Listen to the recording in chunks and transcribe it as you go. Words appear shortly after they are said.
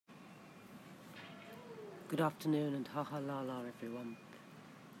Good afternoon and ha ha la la everyone.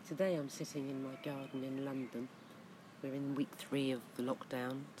 Today I'm sitting in my garden in London. We're in week 3 of the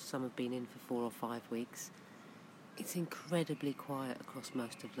lockdown. Some have been in for 4 or 5 weeks. It's incredibly quiet across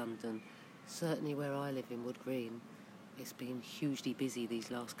most of London. Certainly where I live in Wood Green, it's been hugely busy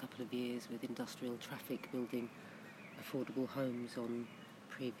these last couple of years with industrial traffic building affordable homes on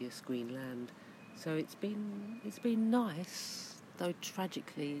previous green land. So it's been nice, though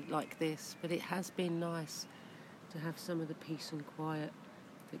tragically like this, but it has been nice to have some of the peace and quiet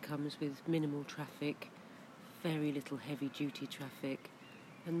that comes with minimal traffic, very little heavy-duty traffic,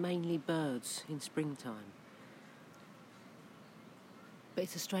 and mainly birds in springtime. But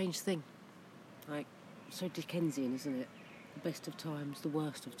it's a strange thing, like, so Dickensian, isn't it? The best of times, the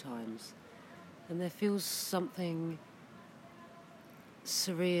worst of times. And there feels something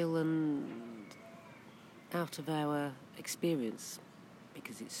surreal and out of our experience,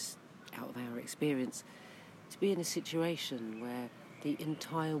 because it's out of our experience, to be in a situation where the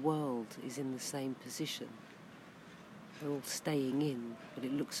entire world is in the same position. We're all staying in, but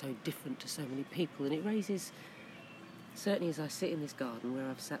it looks so different to so many people, and it raises, certainly as I sit in this garden where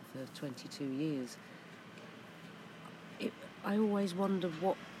I've sat for 22 years, I always wonder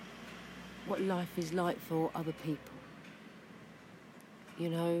what life is like for other people, you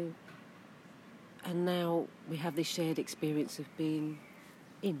know. And now we have this shared experience of being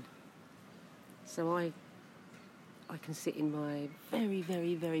in. So I can sit in my very,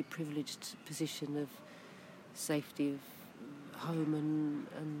 very, very privileged position of safety of home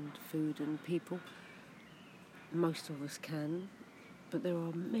and food and people. Most of us can, but there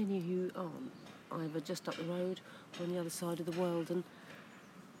are many who aren't, either just up the road or on the other side of the world. And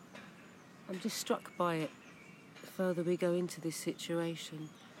I'm just struck by it the further we go into this situation,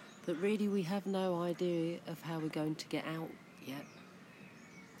 that really we have no idea of how we're going to get out yet.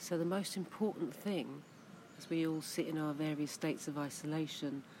 So the most important thing, as we all sit in our various states of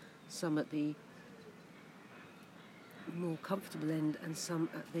isolation, some at the more comfortable end and some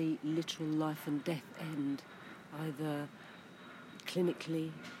at the literal life and death end, either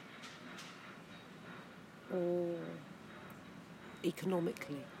clinically or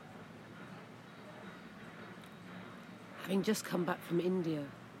economically. Having just come back from India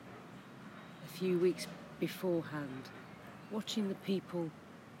a few weeks beforehand, watching the people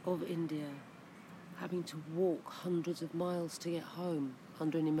of India having to walk hundreds of miles to get home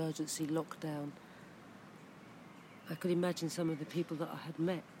under an emergency lockdown, I could imagine some of the people that I had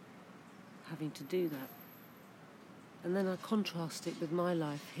met having to do that. And then I contrast it with my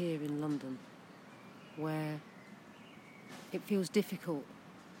life here in London, where it feels difficult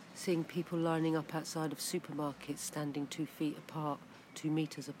seeing people lining up outside of supermarkets, standing 2 feet apart, 2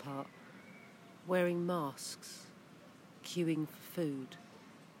 metres apart, wearing masks, queuing for food.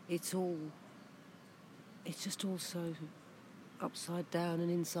 It's just all so upside down and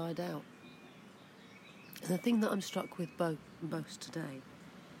inside out. And the thing that I'm struck with most today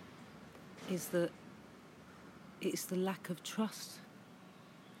is that it's the lack of trust,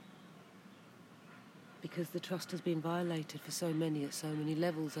 because the trust has been violated for so many at so many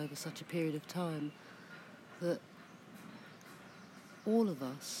levels over such a period of time, that all of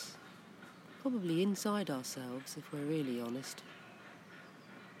us, probably inside ourselves if we're really honest,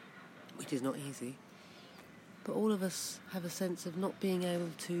 which is not easy, but all of us have a sense of not being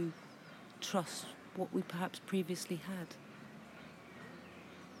able to trust what we perhaps previously had.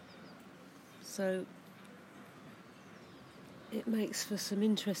 So it makes for some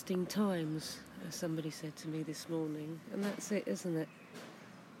interesting times, as somebody said to me this morning, and that's it, isn't it?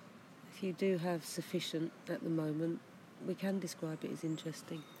 If you do have sufficient at the moment, we can describe it as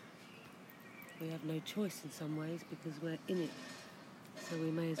interesting. We have no choice in some ways because we're in it, so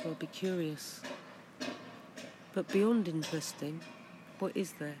we may as well be curious. But beyond interesting, what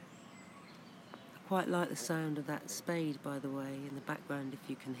is there? I quite like the sound of that spade, by the way, in the background if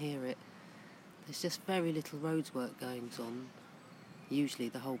you can hear it. There's just very little roadswork going on. Usually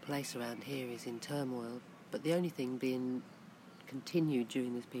the whole place around here is in turmoil, but the only thing being continued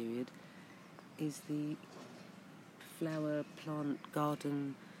during this period is the flower plant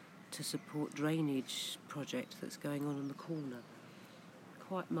garden to support drainage project that's going on the corner.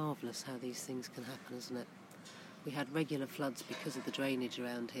 Quite marvellous how these things can happen, isn't it? We had regular floods because of the drainage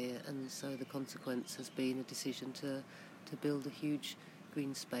around here, and so the consequence has been a decision to build a huge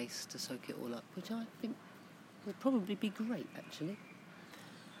green space to soak it all up, which I think will probably be great, actually.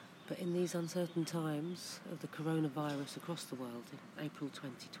 But in these uncertain times of the coronavirus across the world, in April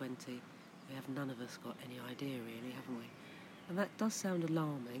 2020, we have none of us got any idea, really, haven't we? And that does sound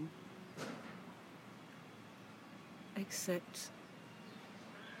alarming, except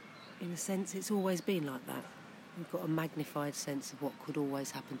in a sense, it's always been like that. We've got a magnified sense of what could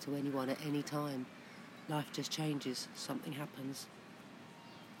always happen to anyone at any time. Life just changes, something happens.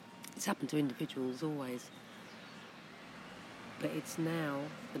 It's happened to individuals always. But it's now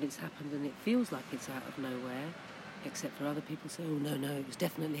that it's happened and it feels like it's out of nowhere, except for other people say, oh no, it was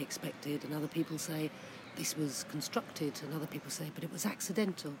definitely expected, and other people say this was constructed, and other people say, but it was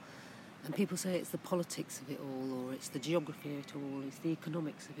accidental. And people say it's the politics of it all, or it's the geography of it all, it's the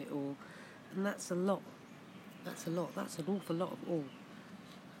economics of it all. And that's a lot. That's an awful lot of all.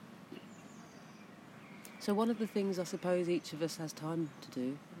 So one of the things I suppose each of us has time to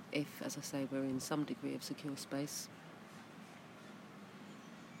do, if, as I say, we're in some degree of secure space,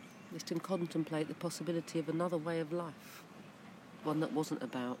 is to contemplate the possibility of another way of life. One that wasn't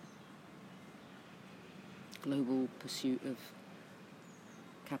about global pursuit of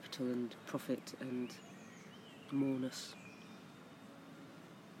capital and profit and moreness.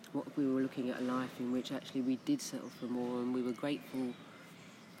 What if we were looking at a life in which actually we did settle for more and we were grateful,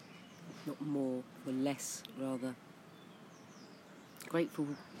 not more, for less rather. Grateful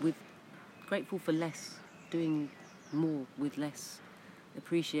for less, doing more with less,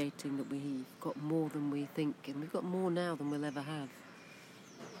 appreciating that we've got more than we think, and we've got more now than we'll ever have.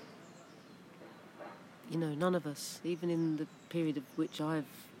 You know, none of us, even in the period of which I've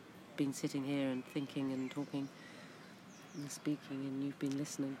been sitting here and thinking and talking and speaking, and you've been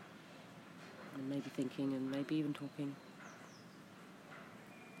listening and maybe thinking and maybe even talking,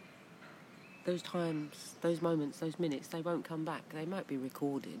 those times, those moments, those minutes, they won't come back. They might be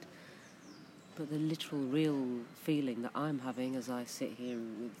recorded, but the literal, real feeling that I'm having as I sit here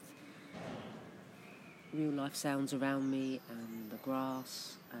with real life sounds around me and the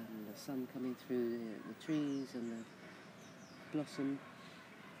grass and the sun coming through the trees and the blossom,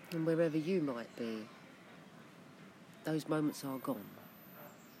 and wherever you might be, those moments are gone.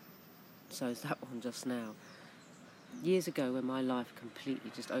 So is that one just now. Years ago, when my life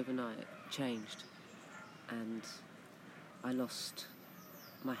completely, just overnight, changed and I lost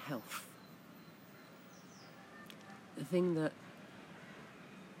my health, the thing that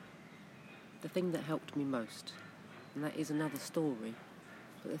helped me most, and that is another story,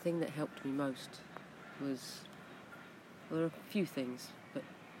 but the thing that helped me most was, well, there are a few things, but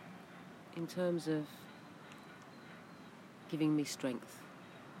in terms of giving me strength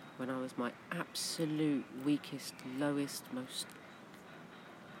when I was my absolute weakest, lowest, most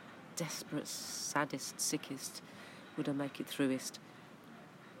desperate, saddest, sickest, would I make it throughest,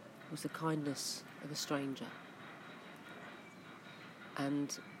 was the kindness of a stranger.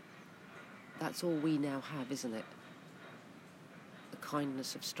 And that's all we now have, isn't it? The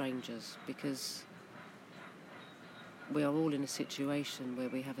kindness of strangers, because we are all in a situation where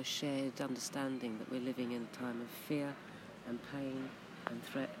we have a shared understanding that we're living in a time of fear and pain and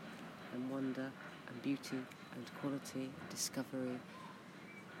threat and wonder and beauty and quality and discovery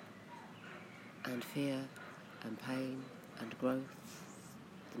and fear and pain and growth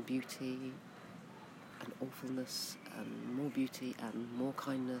and beauty and awfulness and more beauty and more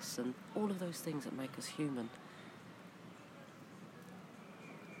kindness and all of those things that make us human.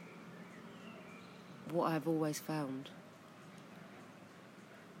 What I've always found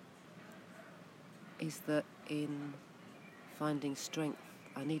is that in finding strength,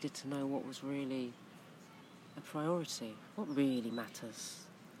 I needed to know what was really a priority, what really matters.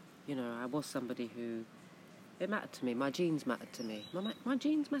 You know, I was somebody who, it mattered to me, my genes mattered to me. My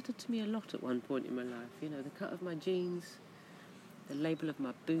genes mattered to me a lot at one point in my life. You know, the cut of my jeans, the label of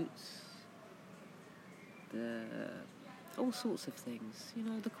my boots, all sorts of things. You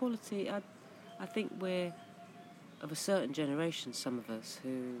know, the quality, I think we're of a certain generation, some of us,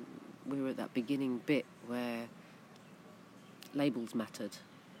 who we were at that beginning bit where labels mattered.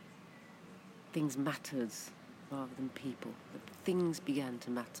 Things mattered rather than people. Things began to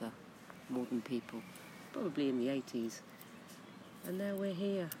matter more than people, probably in the 80s. And now we're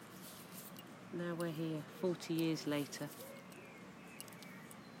here. 40 years later.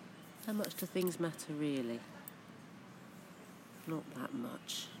 How much do things matter, really? Not that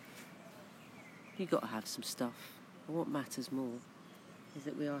much. You've got to have some stuff. But what matters more is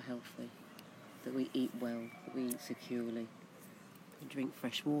that we are healthy, that we eat well, that we eat securely, we drink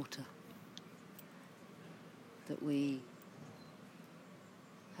fresh water, that we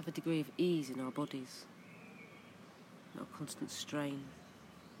have a degree of ease in our bodies, not constant strain.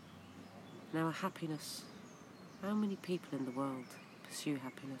 Now, our happiness. How many people in the world pursue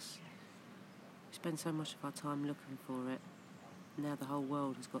happiness? We spend so much of our time looking for it. Now the whole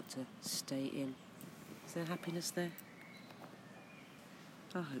world has got to stay in. Is there happiness there?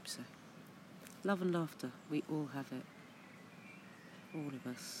 I hope so. Love and laughter, we all have it. All of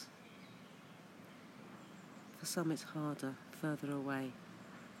us. For some it's harder, further away,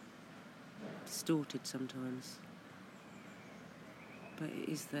 distorted sometimes. But it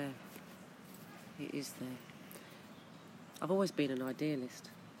is there. It is there. I've always been an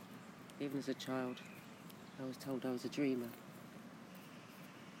idealist. Even as a child, I was told I was a dreamer.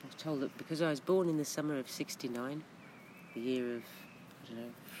 I was told that because I was born in the summer of '69, the year of,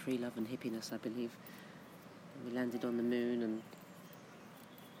 free love and hippiness, I believe. We landed on the moon and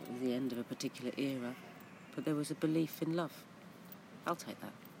it was the end of a particular era. But there was a belief in love. I'll take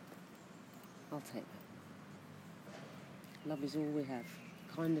that. I'll take that. Love is all we have.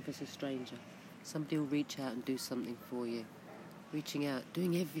 Kind of as a stranger. Somebody will reach out and do something for you. Reaching out,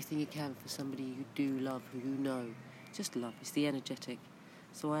 doing everything you can for somebody you do love, who you know. Just love. It's the energetic.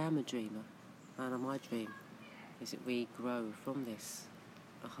 So I am a dreamer. And my dream is that we grow from this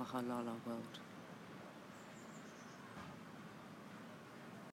a ha-ha-la-la world.